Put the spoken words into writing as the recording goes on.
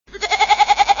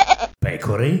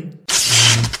pecore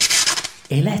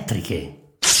elettriche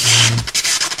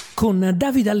con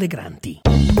Davide Allegranti.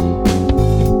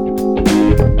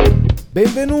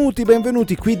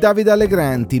 Benvenuti, qui Davide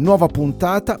Allegranti, nuova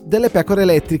puntata delle pecore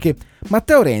elettriche.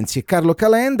 Matteo Renzi e Carlo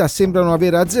Calenda sembrano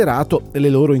aver azzerato le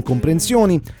loro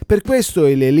incomprensioni. Per questo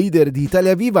il leader di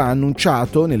Italia Viva ha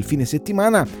annunciato nel fine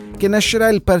settimana che nascerà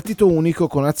il partito unico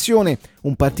con Azione,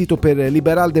 un partito per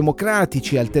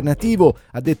liberal-democratici alternativo,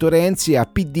 ha detto Renzi, a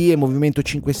PD e Movimento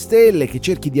 5 Stelle, che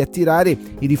cerchi di attirare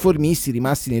i riformisti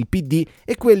rimasti nel PD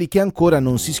e quelli che ancora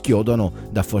non si schiodano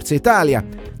da Forza Italia.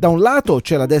 Da un lato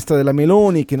c'è la destra della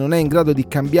Meloni, che non è in grado di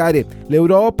cambiare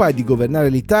l'Europa e di governare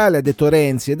l'Italia, ha detto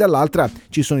Renzi, e dall'altra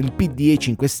ci sono il PD e i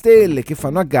 5 Stelle che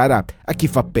fanno a gara a chi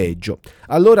fa peggio.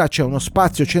 Allora c'è uno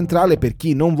spazio centrale per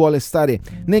chi non vuole stare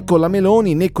né con la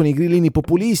Meloni né con i grillini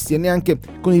populisti e neanche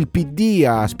con il PD,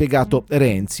 ha spiegato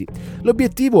Renzi.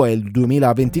 L'obiettivo è il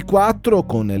 2024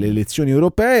 con le elezioni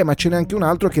europee, ma ce n'è anche un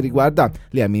altro che riguarda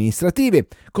le amministrative,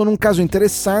 con un caso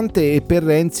interessante e per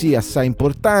Renzi assai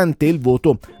importante, il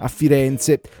voto a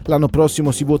Firenze. L'anno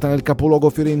prossimo si vota nel capoluogo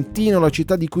fiorentino, la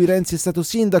città di cui Renzi è stato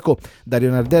sindaco.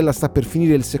 Dario Nardella sta per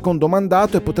finire il secondo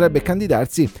mandato e potrebbe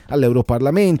candidarsi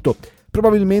all'Europarlamento.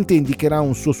 Probabilmente indicherà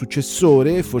un suo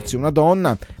successore, forse una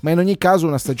donna, ma in ogni caso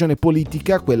una stagione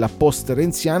politica, quella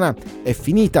post-renziana, è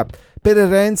finita. Per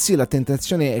Renzi la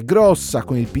tentazione è grossa,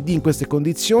 con il PD in queste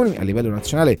condizioni, a livello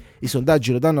nazionale i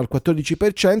sondaggi lo danno al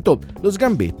 14%, lo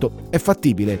sgambetto è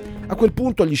fattibile. A quel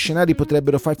punto gli scenari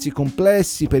potrebbero farsi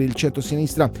complessi per il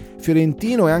centro-sinistra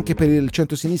fiorentino e anche per il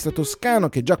centro-sinistra toscano,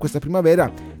 che già questa primavera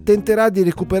tenterà di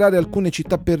recuperare alcune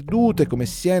città perdute come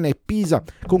Siena e Pisa,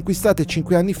 conquistate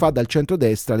 5 anni fa dal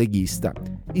centrodestra leghista.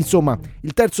 Insomma,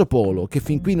 il terzo polo, che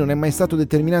fin qui non è mai stato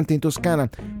determinante in Toscana,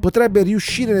 potrebbe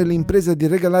riuscire nell'impresa di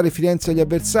regalare Firenze agli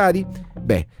avversari?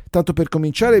 Beh, tanto per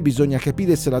cominciare bisogna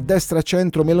capire se la destra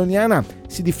centro-meloniana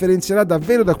si differenzierà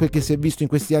davvero da quel che si è visto in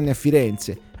questi anni a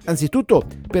Firenze. Anzitutto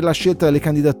per la scelta delle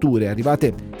candidature,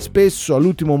 arrivate spesso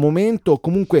all'ultimo momento o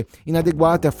comunque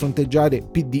inadeguate a fronteggiare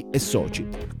PD e soci.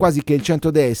 Quasi che il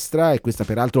centrodestra, e questa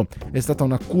peraltro è stata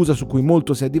un'accusa su cui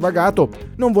molto si è divagato,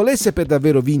 non volesse per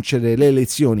davvero vincere le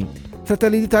elezioni.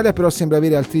 Fratelli d'Italia però sembra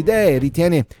avere altre idee e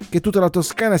ritiene che tutta la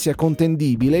Toscana sia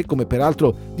contendibile, come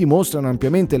peraltro dimostrano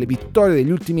ampiamente le vittorie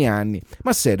degli ultimi anni,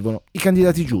 ma servono i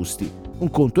candidati giusti. Un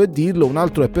conto è dirlo, un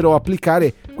altro è però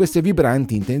applicare queste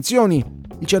vibranti intenzioni.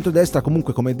 Il centrodestra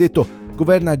comunque, come detto,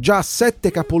 governa già 7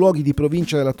 capoluoghi di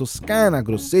provincia della Toscana,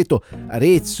 Grosseto,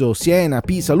 Arezzo, Siena,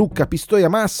 Pisa, Lucca, Pistoia,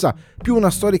 Massa, più una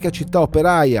storica città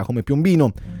operaia come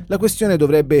Piombino. La questione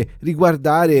dovrebbe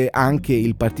riguardare anche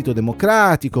il Partito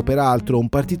Democratico, peraltro un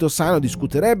partito sano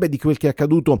discuterebbe di quel che è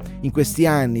accaduto in questi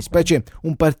anni, specie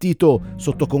un partito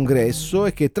sotto congresso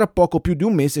e che tra poco più di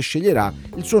un mese sceglierà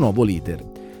il suo nuovo leader.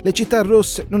 Le città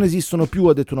rosse non esistono più,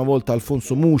 ha detto una volta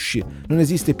Alfonso Musci, non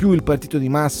esiste più il partito di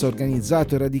massa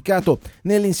organizzato e radicato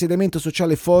nell'insediamento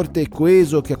sociale forte e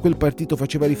coeso che a quel partito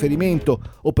faceva riferimento,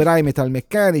 operai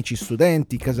metalmeccanici,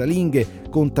 studenti, casalinghe,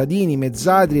 contadini,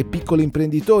 mezzadri e piccoli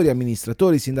imprenditori,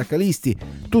 amministratori, sindacalisti,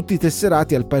 tutti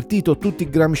tesserati al partito, tutti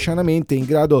gramscianamente in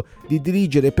grado di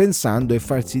dirigere pensando e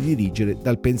farsi dirigere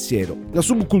dal pensiero. La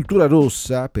subcultura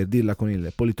rossa, per dirla con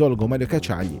il politologo Mario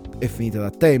Caciagli, è finita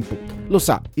da tempo. Lo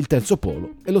sa il terzo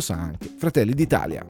polo e lo sa anche Fratelli d'Italia.